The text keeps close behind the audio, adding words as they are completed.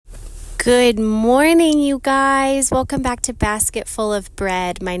Good morning, you guys. Welcome back to Basket Full of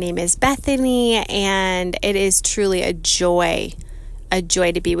Bread. My name is Bethany, and it is truly a joy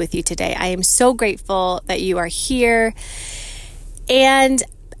to be with you today. I am so grateful that you are here, and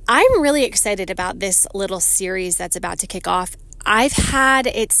I'm really excited about this little series that's about to kick off. I've had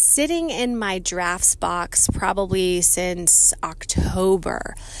it sitting in my drafts box probably since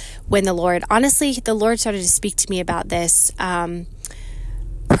October when the Lord started to speak to me about this.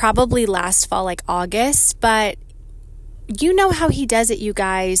 Probably last fall, like August, but you know how he does it, you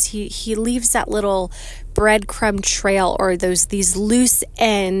guys. He leaves that little breadcrumb trail or these loose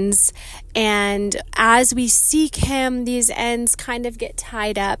ends, and as we seek him, these ends kind of get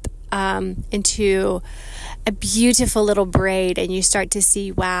tied up into a beautiful little braid, and you start to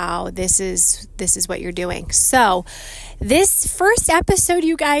see, wow, this is what you're doing. So this first episode,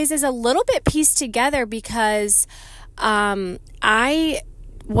 you guys, is a little bit pieced together because I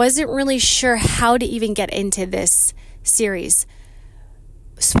wasn't really sure how to even get into this series.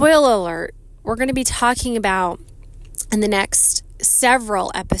 Spoiler alert, we're going to be talking about, in the next several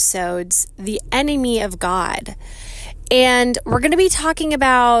episodes, the enemy of God. And we're going to be talking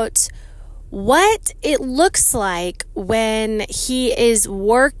about what it looks like when he is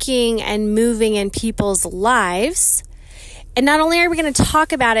working and moving in people's lives. And not only are we going to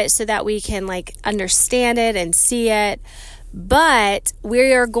talk about it so that we can understand it and see it, but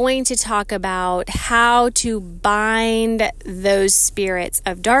we are going to talk about how to bind those spirits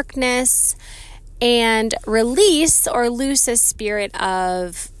of darkness and release or loose a spirit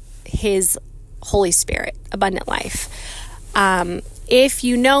of his Holy Spirit, abundant life. If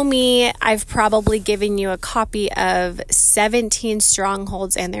you know me, I've probably given you a copy of 17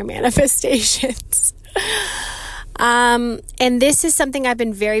 Strongholds and Their Manifestations. And this is something I've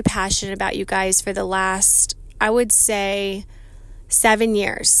been very passionate about, you guys, for the last, I would say, 7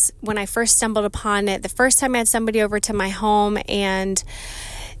 years. When I first stumbled upon it, the first time I had somebody over to my home, and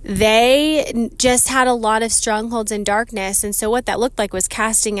they just had a lot of strongholds in darkness. And so what that looked like was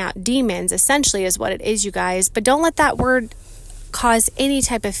casting out demons, essentially, is what it is, you guys. But don't let that word cause any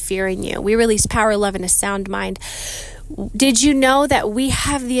type of fear in you. We release power, love, and a sound mind. Did you know that we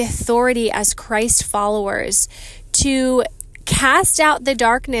have the authority as Christ followers to cast out the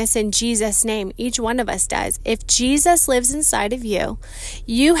darkness in Jesus' name? Each one of us does. If Jesus lives inside of you,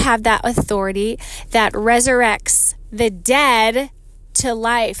 you have that authority that resurrects the dead to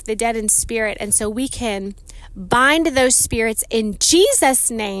life, the dead in spirit. And so we can bind those spirits in Jesus'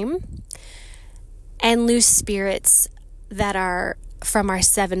 name and loose spirits that are from our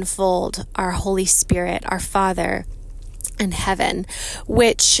sevenfold, our Holy Spirit, our Father in heaven,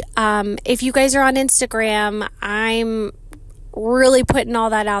 which if you guys are on Instagram, I'm really putting all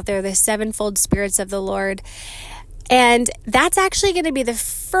that out there, the sevenfold spirits of the Lord. And that's actually going to be the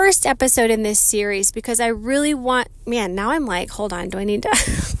first episode in this series, because I really want, now I'm like, hold on, do I need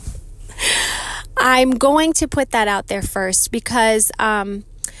to? I'm going to put that out there first because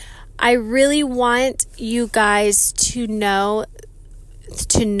I really want you guys to know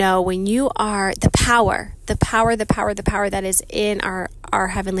when you are the power that is in our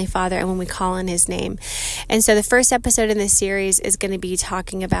Heavenly Father, and when we call on his name. And so the first episode in this series is going to be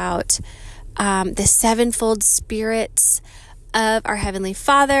talking about the sevenfold spirits of our Heavenly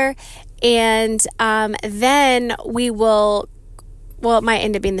Father. And then we will, it might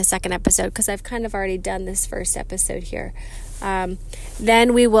end up being the second episode because I've kind of already done this first episode here.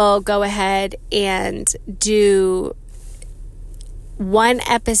 Then we will go ahead and do one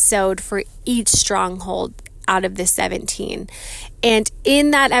episode for each stronghold out of the 17. And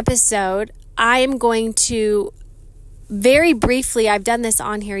in that episode, I am going to very briefly, I've done this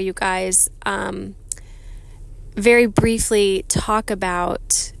on here, you guys, very briefly talk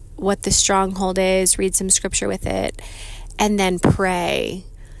about what the stronghold is, read some scripture with it, and then pray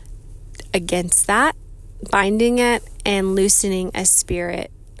against that, binding it and loosening a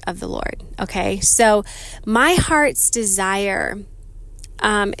spirit of the Lord. Okay, so my heart's desire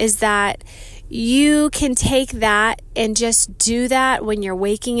is that you can take that and just do that when you're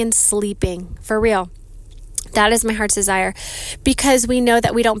waking and sleeping, for real. That is my heart's desire, because we know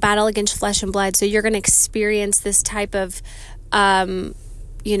that we don't battle against flesh and blood. So you're going to experience this type of,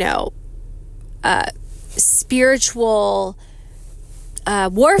 spiritual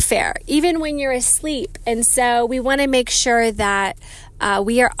warfare, even when you're asleep. And so we want to make sure that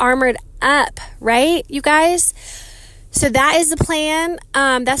we are armored up, right, you guys? So that is the plan.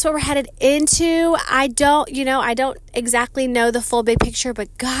 That's what we're headed into. I don't exactly know the full big picture,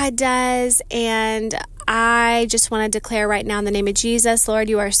 but God does. And I just want to declare right now in the name of Jesus, Lord,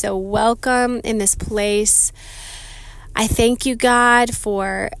 you are so welcome in this place. I thank you, God,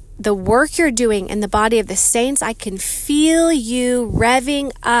 for the work you're doing in the body of the saints. I can feel you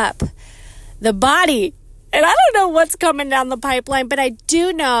revving up the body. And I don't know what's coming down the pipeline, but I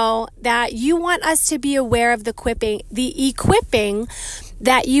do know that you want us to be aware of the equipping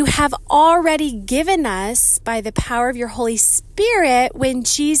that you have already given us by the power of your Holy Spirit when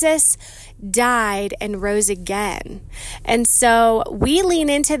Jesus died and rose again. And so we lean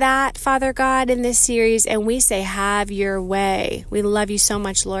into that, Father God, in this series, and we say, have your way. We love you so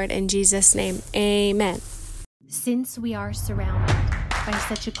much, Lord, in Jesus' name. Amen. Since we are surrounded by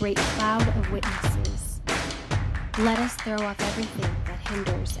such a great cloud of witnesses, let us throw off everything that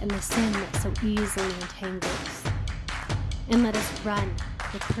hinders and the sin that so easily entangles. And let us run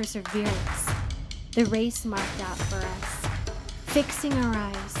with perseverance the race marked out for us, fixing our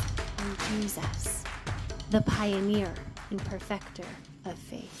eyes on Jesus, the pioneer and perfecter of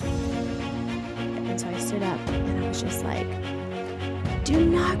faith. And so I stood up and I was just like, do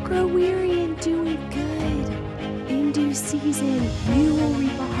not grow weary in doing good. In due season, you will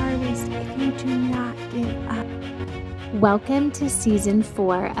reap a harvest if you do not give up. Welcome to Season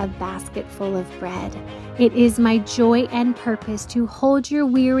 4 of Basketful of Bread. It is my joy and purpose to hold your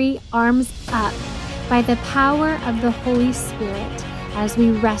weary arms up by the power of the Holy Spirit as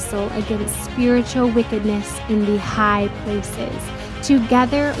we wrestle against spiritual wickedness in the high places.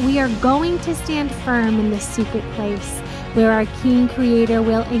 Together, we are going to stand firm in the secret place where our King Creator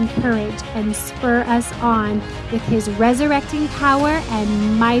will encourage and spur us on with his resurrecting power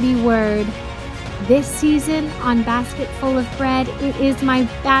and mighty word. This season on Basketful of Bread, it is my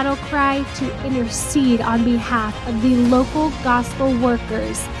battle cry to intercede on behalf of the local gospel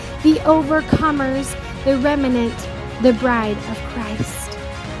workers, the overcomers, the remnant, the bride of Christ.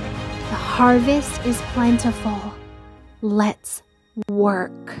 The harvest is plentiful. Let's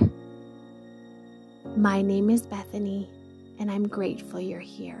work. My name is Bethany, and I'm grateful you're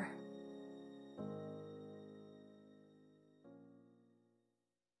here.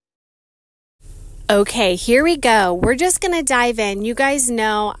 Okay, here we go. We're just going to dive in. You guys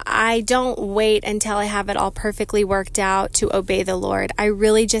know I don't wait until I have it all perfectly worked out to obey the Lord. I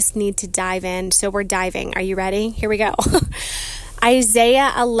really just need to dive in. So we're diving. Are you ready? Here we go.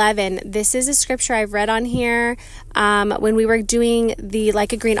 Isaiah 11. This is a scripture I've read on here when we were doing the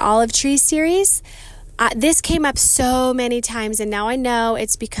Like a Green Olive Tree series. This came up so many times, and now I know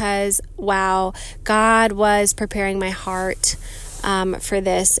it's because, wow, God was preparing my heart for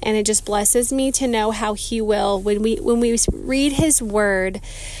this, and it just blesses me to know how he will, when we read his word,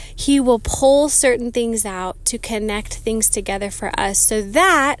 he will pull certain things out to connect things together for us so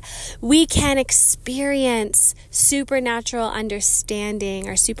that we can experience supernatural understanding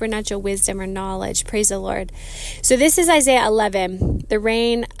or supernatural wisdom or knowledge. Praise the Lord. So this is Isaiah 11, the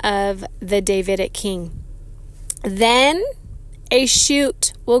reign of the Davidic king. Then a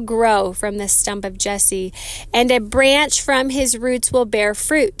shoot will grow from the stump of Jesse, and a branch from his roots will bear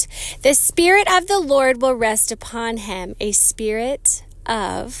fruit. The Spirit of the Lord will rest upon him, a spirit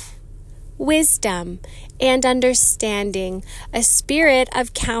of wisdom and understanding, a spirit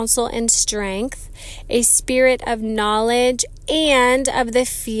of counsel and strength, a spirit of knowledge and of the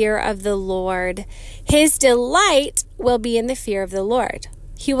fear of the Lord. His delight will be in the fear of the Lord.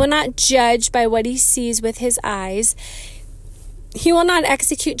 He will not judge by what he sees with his eyes. He will not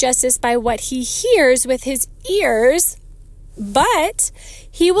execute justice by what he hears with his ears, but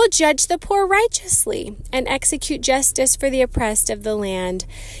he will judge the poor righteously and execute justice for the oppressed of the land.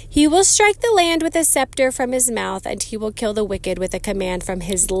 He will strike the land with a scepter from his mouth, and he will kill the wicked with a command from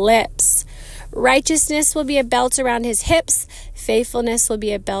his lips. Righteousness will be a belt around his hips. Faithfulness will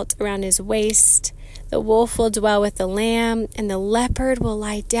be a belt around his waist. The wolf will dwell with the lamb, and the leopard will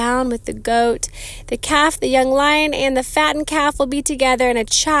lie down with the goat. The calf, the young lion, and the fattened calf will be together, and a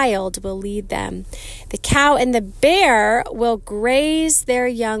child will lead them. The cow and the bear will graze, their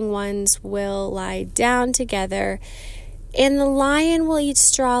young ones will lie down together, and the lion will eat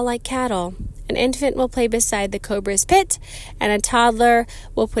straw like cattle. An infant will play beside the cobra's pit, and a toddler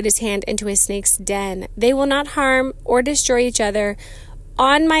will put his hand into a snake's den. They will not harm or destroy each other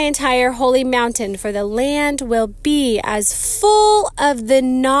on my entire holy mountain, for the land will be as full of the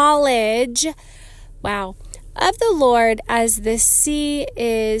knowledge, of the Lord as the sea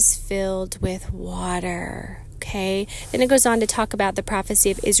is filled with water. Okay, then it goes on to talk about the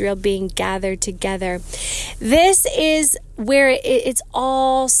prophecy of Israel being gathered together. This is where it's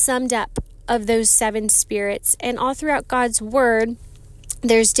all summed up of those seven spirits, and all throughout God's word,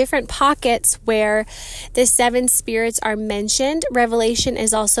 there's different pockets where the seven spirits are mentioned. Revelation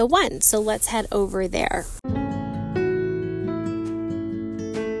is also one. So let's head over there.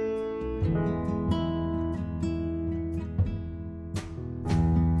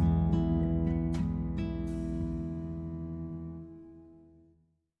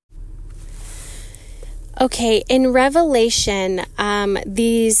 Okay, in Revelation,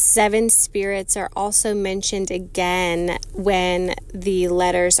 these 7 spirits are also mentioned again when the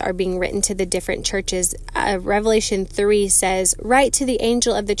letters are being written to the different churches. Revelation 3 says, "Write to the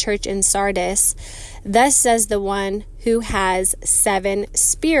angel of the church in Sardis, thus says the one who has 7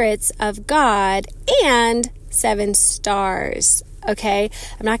 spirits of God and 7 stars." Okay,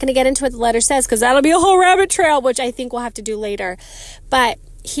 I'm not going to get into what the letter says because that'll be a whole rabbit trail, which I think we'll have to do later. But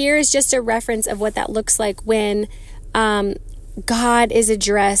here is just a reference of what that looks like when God is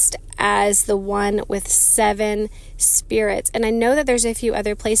addressed as the one with 7 spirits. And I know that there's a few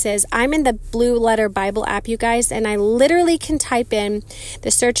other places. I'm in the Blue Letter Bible app, you guys, and I literally can type in the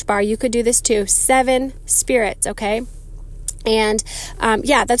search bar. You could do this too. 7 spirits, okay? And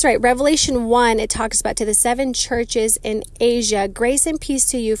yeah, that's right. Revelation 1, it talks about to the 7 churches in Asia, grace and peace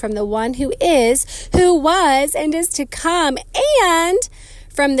to you from the one who is, who was, and is to come, and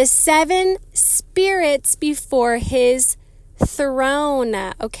from the 7 spirits before his throne.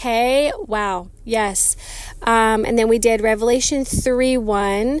 Okay. Wow. Yes. And then we did Revelation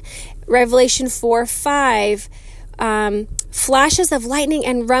 3:1, Revelation 4:5, flashes of lightning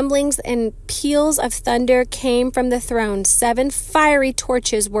and rumblings and peals of thunder came from the throne. 7 fiery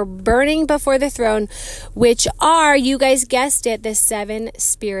torches were burning before the throne, which are, you guys guessed it, the 7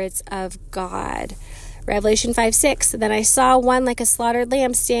 spirits of God. Revelation 5:6, then I saw one like a slaughtered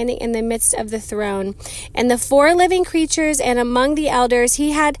lamb standing in the midst of the throne, and the 4 living creatures, and among the elders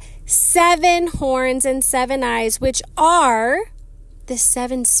he had 7 horns and 7 eyes, which are the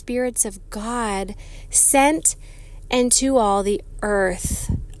 7 spirits of God sent into all the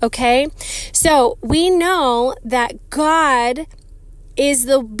earth. Okay, so we know that God is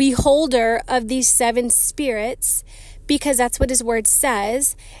the beholder of these 7 spirits because that's what his word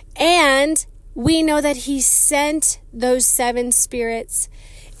says, and we know that he sent those 7 spirits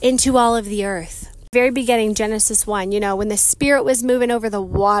into all of the earth. Very beginning, Genesis 1, when the Spirit was moving over the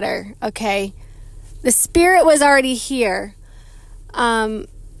water, okay? The Spirit was already here.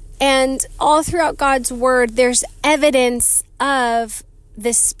 And all throughout God's word, there's evidence of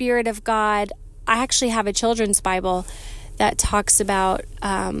the Spirit of God. I actually have a children's Bible that talks about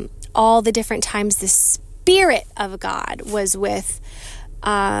all the different times the Spirit of God was with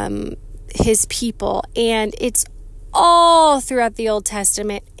his people, and it's all throughout the Old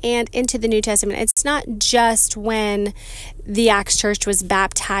Testament and into the New Testament. It's not just when the Acts Church was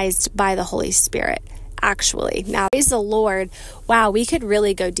baptized by the Holy Spirit, actually. Now, praise the Lord. Wow, we could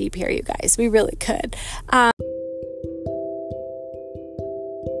really go deep here, you guys. We really could.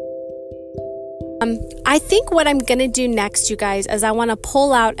 I think what I'm going to do next, you guys, is I want to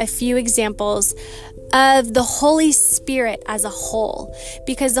pull out a few examples of the Holy Spirit as a whole,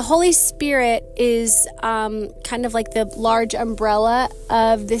 because the Holy Spirit is kind of like the large umbrella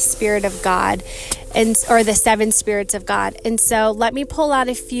of the Spirit of God, or the 7 spirits of God. And so let me pull out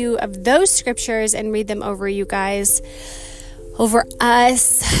a few of those scriptures and read them over you guys, over us,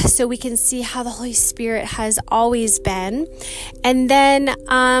 so we can see how the Holy Spirit has always been. And then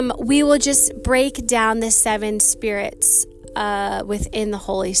we will just break down the 7 spirits within the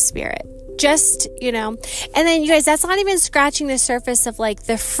Holy Spirit. Just, and then you guys, that's not even scratching the surface of like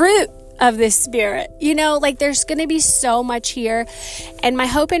the fruit of the Spirit. There's going to be so much here. And my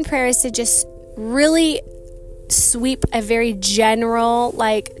hope and prayer is to just really sweep a very general,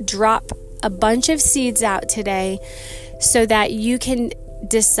 drop a bunch of seeds out today so that you can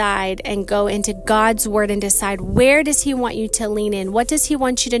decide and go into God's word and decide, where does he want you to lean in? What does he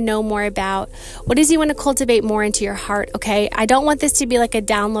want you to know more about? What does he want to cultivate more into your heart? Okay. I don't want this to be like a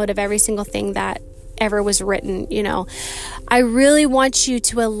download of every single thing that ever was written. I really want you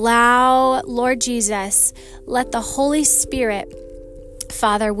to allow, Lord Jesus, let the Holy Spirit,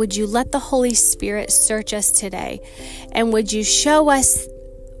 Father, would you let the Holy Spirit search us today? And would you show us,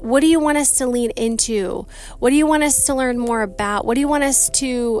 what do you want us to lean into? What do you want us to learn more about? What do you want us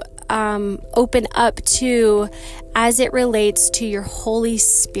to open up to as it relates to your Holy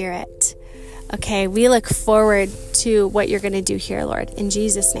Spirit? Okay, we look forward to what you're going to do here, Lord. In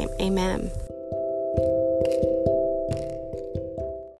Jesus' name, amen.